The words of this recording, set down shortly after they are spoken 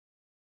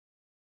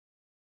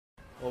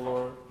Oh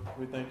Lord,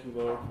 we thank you,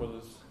 Lord, for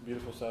this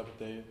beautiful Sabbath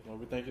day. Lord,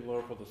 we thank you,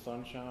 Lord, for the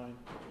sunshine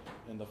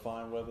and the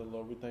fine weather.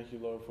 Lord, we thank you,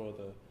 Lord, for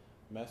the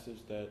message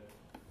that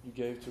you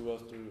gave to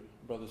us through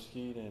Brother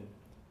Skeet. And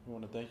we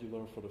want to thank you,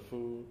 Lord, for the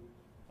food,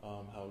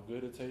 how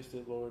good it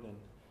tasted, Lord.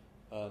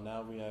 And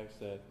now we ask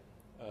that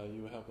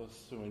you will help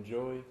us to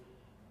enjoy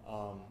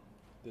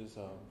this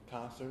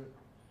concert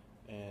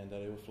and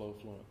that it will flow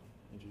fluently.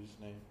 In Jesus'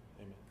 name,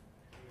 amen.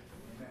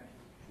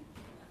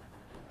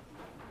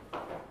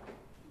 Amen.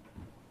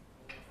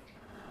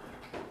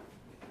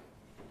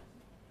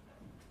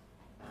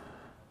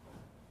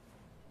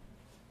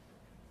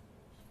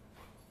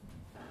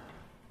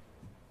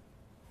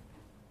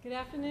 Good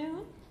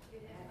afternoon.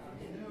 Good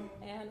afternoon.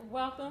 And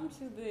welcome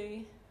to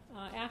the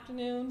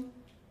afternoon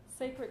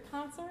sacred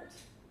concert.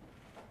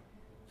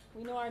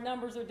 We know our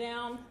numbers are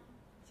down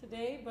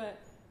today,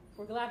 but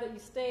we're glad that you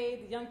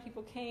stayed. The young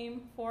people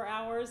came 4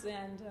 hours,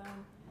 and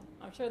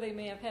I'm sure they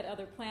may have had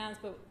other plans,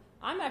 but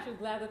I'm actually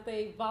glad that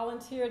they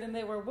volunteered and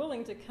they were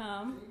willing to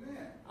come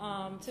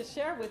to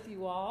share with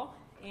you all,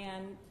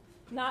 and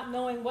not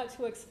knowing what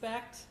to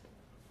expect.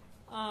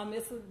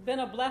 It's been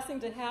a blessing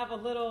to have a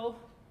little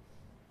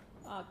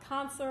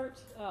concert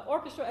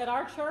orchestra at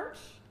our church,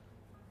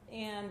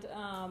 and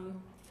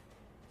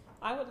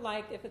I would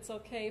like, if it's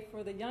okay,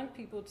 for the young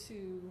people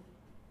to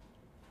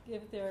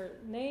give their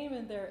name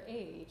and their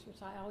age,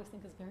 which I always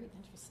think is very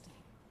interesting.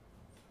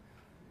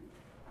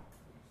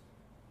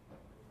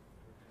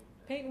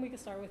 Peyton, we can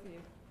start with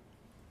you.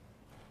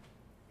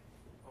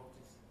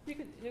 You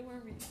could,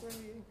 wherever you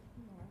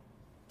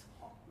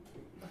are.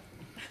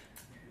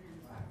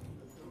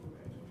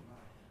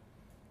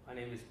 My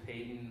name is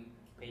Peyton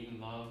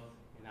Love,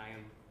 and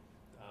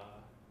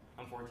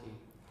I'm 14.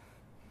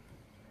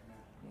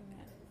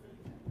 Amen.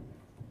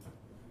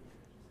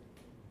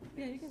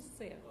 Yeah, you can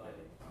say it.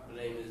 My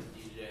name is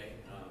DJ.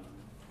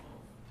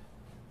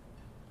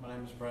 My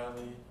name is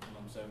Bradley, and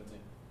I'm 17.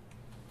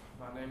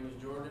 My name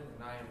is Jordan,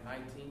 and I am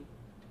 19.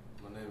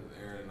 My name is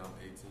Aaron, and I'm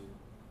 18.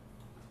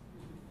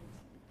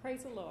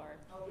 Praise the Lord.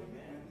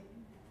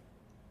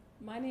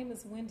 My name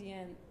is Wendy,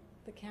 and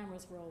the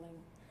camera's rolling.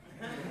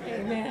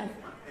 Amen.